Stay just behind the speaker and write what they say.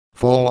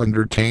Full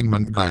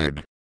Entertainment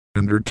Guide.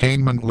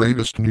 Entertainment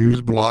latest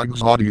news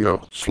blogs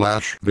audio/video.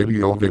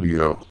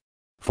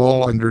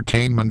 Full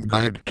Entertainment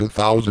Guide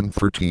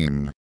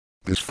 2013.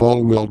 This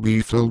fall will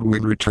be filled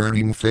with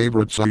returning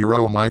favorites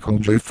Hero Michael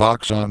J.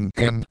 Fox on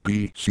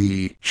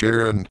NBC,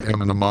 Sharon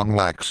Among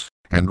Lax,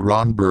 and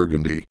Ron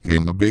Burgundy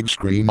in the big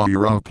screen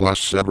Hero plus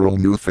several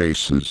new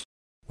faces.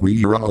 We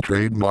Hero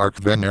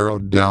trademark then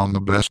narrowed down the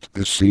best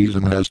this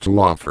season has to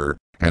offer,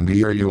 and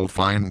here you'll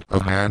find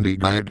a handy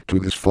guide to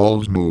this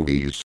fall's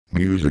movies,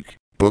 music,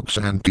 books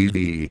and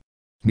TV.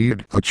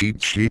 Need a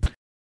cheat sheet?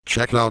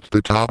 Check out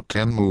the top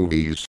 10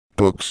 movies,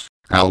 books,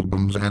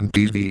 albums and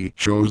TV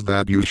shows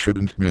that you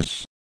shouldn't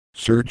miss.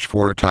 Search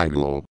for a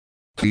title.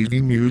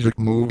 TV, music,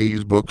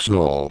 movies, books,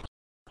 all.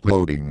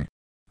 Loading.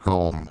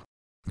 Home.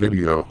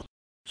 Video.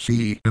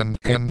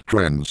 CNN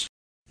trends.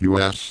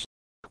 US.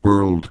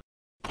 World.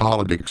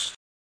 Politics.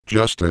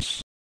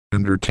 Justice.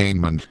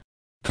 Entertainment.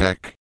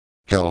 Tech.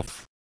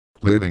 Health.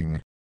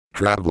 Living.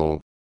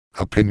 Travel.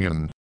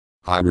 Opinion.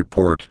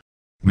 iReport.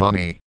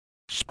 Money.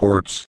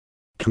 Sports.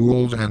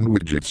 Tools and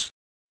widgets.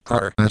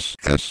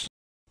 RSS.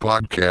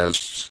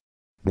 Podcasts,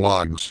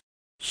 blogs,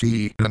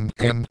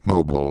 CNN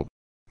Mobile,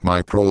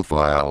 My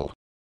Profile,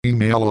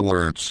 Email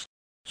Alerts,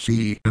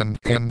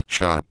 CNN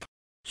Shop,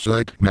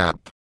 Sitemap,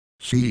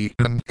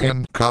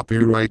 CNN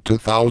Copyright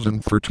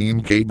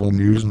 2013 Cable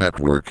News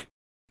Network,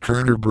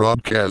 Turner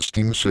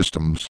Broadcasting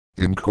Systems,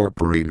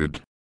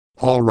 Incorporated.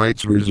 All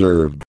rights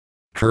reserved.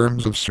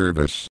 Terms of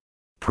service.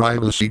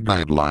 Privacy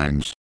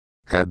guidelines.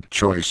 Ad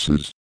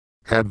choices.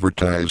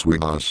 Advertise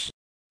with us.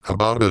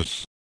 About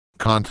us.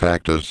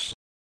 Contact us.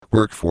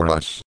 Work for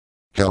us.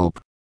 Help.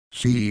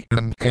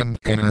 CNN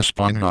en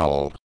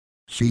Español.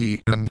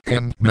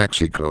 CNN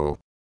Mexico.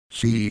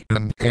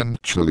 CNN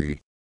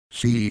Chile.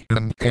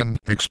 CNN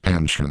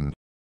Expansion.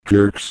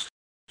 Jerks.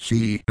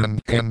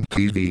 CNN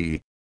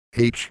TV.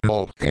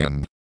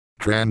 HLN.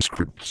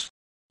 Transcripts.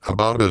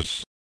 About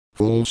us.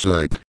 Full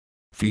site.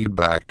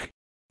 Feedback.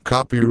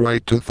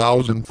 Copyright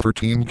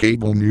 2013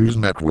 Cable News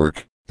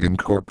Network,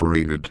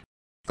 Incorporated.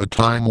 A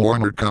Time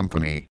Warner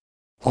Company.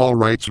 All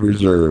rights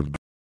reserved.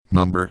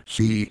 Number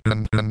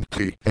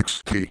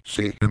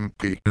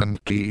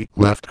CNNTXTCMPNT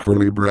left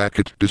curly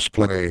bracket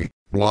display,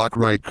 block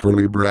right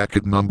curly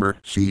bracket number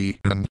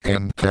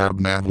CNN tab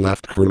nav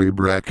left curly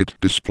bracket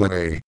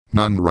display,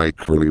 none right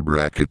curly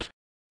bracket.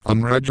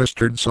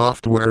 Unregistered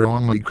software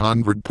only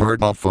convert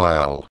part of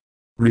file.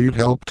 Read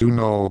help to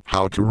know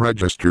how to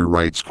register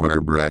right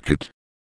square bracket.